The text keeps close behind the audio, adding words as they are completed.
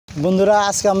বন্ধুরা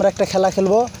আজকে আমরা একটা খেলা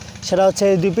খেলবো, সেটা হচ্ছে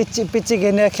দুই পিচ্চিকে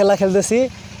নিয়ে খেলা খেলতেছি।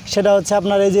 সেটা হচ্ছে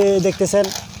আপনার এই যে দেখতেছেন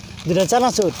দুটা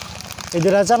চানাচুর, এই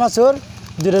দুটা চানাচুর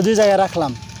দুই জায়গায়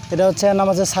রাখলাম। এটা হচ্ছে নাম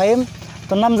হচ্ছে সাইম,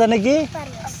 তোর নাম জানে কি?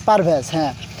 পারভেজ।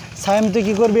 হ্যাঁ সাইম, তুই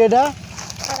কী করবি? এটা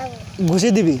ঘুষি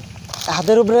দিবি,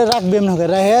 হাতের উপরে রাখবি, এমনি করে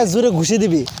রেখে জোরে ঘুষি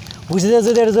দিবি। ঘুষি দিয়ে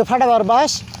যদি এটা ফাটাবার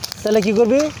বাস তাহলে কী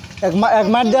করবি? এক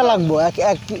মার দেওয়া লাগবো,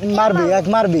 এক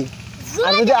মারবি।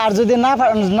 আর যদি না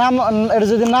এটা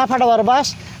যদি না ফাটাবার বাস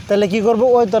তাহলে কী করবো?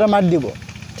 ওই তোরা মার দিব,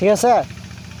 ঠিক আছে?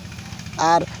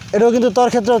 আর এটাও কিন্তু তোর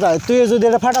ক্ষেত্রেও তাই, তুই যদি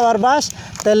এটা ফাটাবার বাস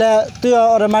তাহলে তুই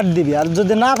ওরা মার দিবি, আর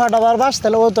যদি না ফাটাবার বাস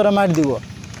তাহলে ও তোরা মার দিব,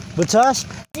 বুঝছস?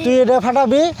 তুই এটা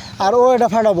ফাটাবি আর ও এটা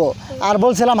ফাটাবো। আর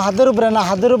বলছিলাম হাতের উপরে না,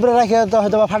 হাতের উপরে রেখে তো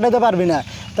হয়তো ফাটাতে পারবি না,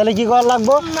 তাহলে কী করা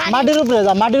লাগবো? মাটির উপরে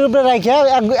যা, মাটির উপরে রেখে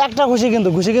একটা ঘুষি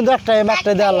কিন্তু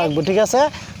একটা দেওয়া লাগবো, ঠিক আছে?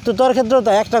 তো তোর ক্ষেত্রেও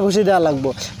তাই, একটা ঘুষি দেওয়া লাগবো।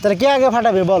 তাহলে কে আগে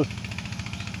ফাটাবি বল?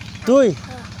 তুই?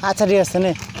 আচ্ছা ঠিক আছে,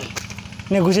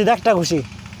 নে ঘুষি দে, একটা ঘুষি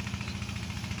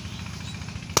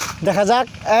দেখা যাক।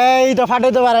 এই তো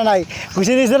ফাটাইতে পারে নাই,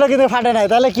 ঘুষি দিয়েছিল কিন্তু ফাটে নাই,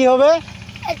 তাহলে কি হবে?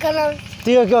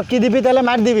 তুই কি দিবি তাহলে?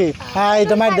 মার দিবি? হ্যাঁ এই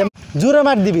তো মার দে, জোরে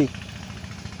মার দিবি,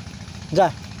 যা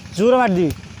জোরে মার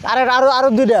দিবি। আরো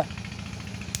দুইটা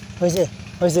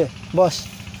হয়েছে বস,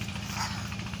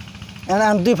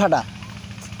 তুই ফাটা।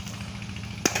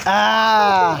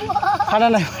 ফাটা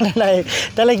নাই,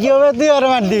 তাহলে কি হবে? তুই আরো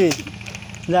মার দিবি,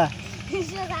 যা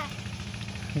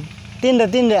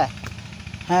তিনটা।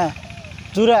 হ্যাঁ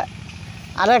জোরে,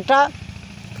 আর একটা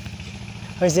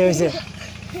হয়েছে,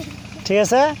 ঠিক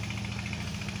আছে?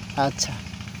 আচ্ছা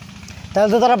তাহলে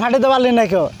তো তোরা ফাটাইতে পারলি না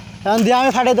কেউ, এখন দিয়ে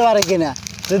আমি ফাটাইতে পারি কিনা?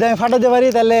 যদি আমি ফাটাইতে পারি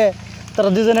তাহলে তোরা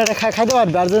দুজনে এটা খাইতে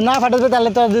পারবি, আর যদি না ফাটাতে তাহলে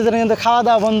তোরা দুজনে কিন্তু খাওয়া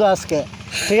দাওয়া বন্ধু আজকে,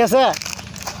 ঠিক আছে?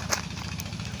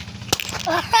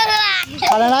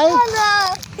 পারে নাই,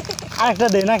 আরেকটা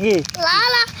দেই নাকি?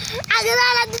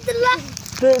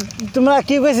 তোমরা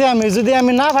কি কইছি আমি, যদি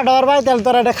আমি না ফাটাবার পাই তাহলে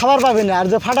তোরা এটা খাবার পাবি না, আর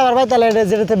যদি ফাটাবার পাই তাহলে এটা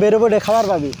যেটাতে বেরোবো এটা খাবার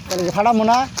পাবি। তাহলে কি ফাটাবো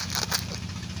না?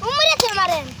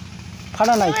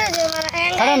 ফাটা নাই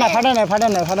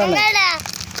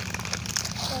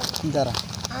দাঁড়া।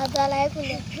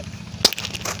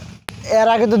 এর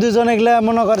আগে তো দুজনে গেলে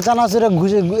মনে কর চানাচুরে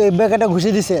বেকাটা ঘুষি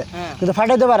দিছে, কিন্তু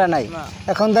ফাটাইতে পারে নাই।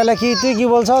 এখন তাহলে কি তুই কি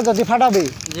বলছো যদি ফাটাবি?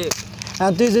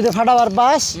 তুই যদি ফাটাবার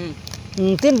পাস,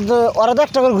 ওরা তো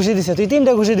একটা করে ঘুষি দিছে, তুই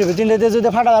তিনটে ঘুষি দিবি, তিনটেতে যদি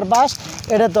ফাটাবার পাস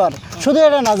এটা তোর, শুধু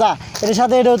এটা না, যা এটার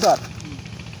সাথে এটাও তোর,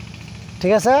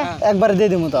 ঠিক আছে? একবারে দিয়ে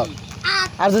দিব তোর।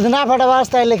 আর যদি না ফাটাবাস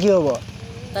তাহলে কি হবো?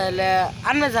 তাহলে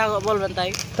আপনি যা বলবেন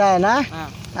তাই না?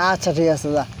 আচ্ছা ঠিক আছে,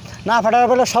 যা না ফাটাবার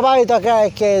পরে সবাই তোকে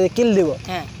কিল দিব,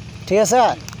 ঠিক আছে?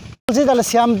 বলছি তাহলে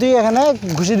শ্যাম তুই এখানে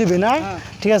ঘুষি দিবি না?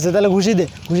 ঠিক আছে তাহলে ঘুষি দে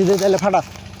তাহলে ফাটা।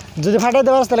 যদি ফাটাইতে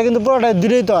পারিস তাহলে কিন্তু পুরোটাই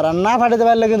দূরেই তোর, আর না ফাটাইতে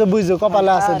পারলে কিন্তু বুঝছো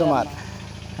কপালে আছে তোমার।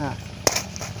 হ্যাঁ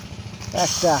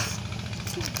একটা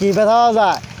কি ব্যথা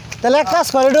যায়, তাহলে এক কাজ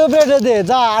কর, এটার উপরে এটা দে,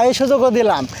 যা এই সুযোগও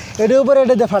দিলাম, এটার উপরে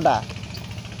এটা দে, ফাটা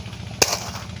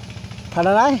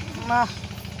নাই?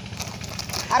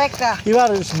 আরেকটা এবার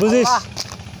বুঝিস,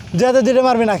 যেতে দুটো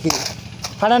মারবি নাকি?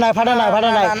 ফাটে নাই,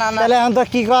 তাহলে এখন তো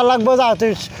কি করা লাগবো? যা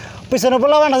তুই পিছনে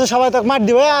বললাম না, সবাই তোকে মার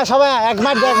দিবে, সবাই এক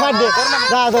মার দে,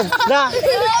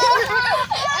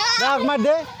 যা মার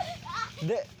দে,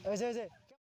 হয়েছে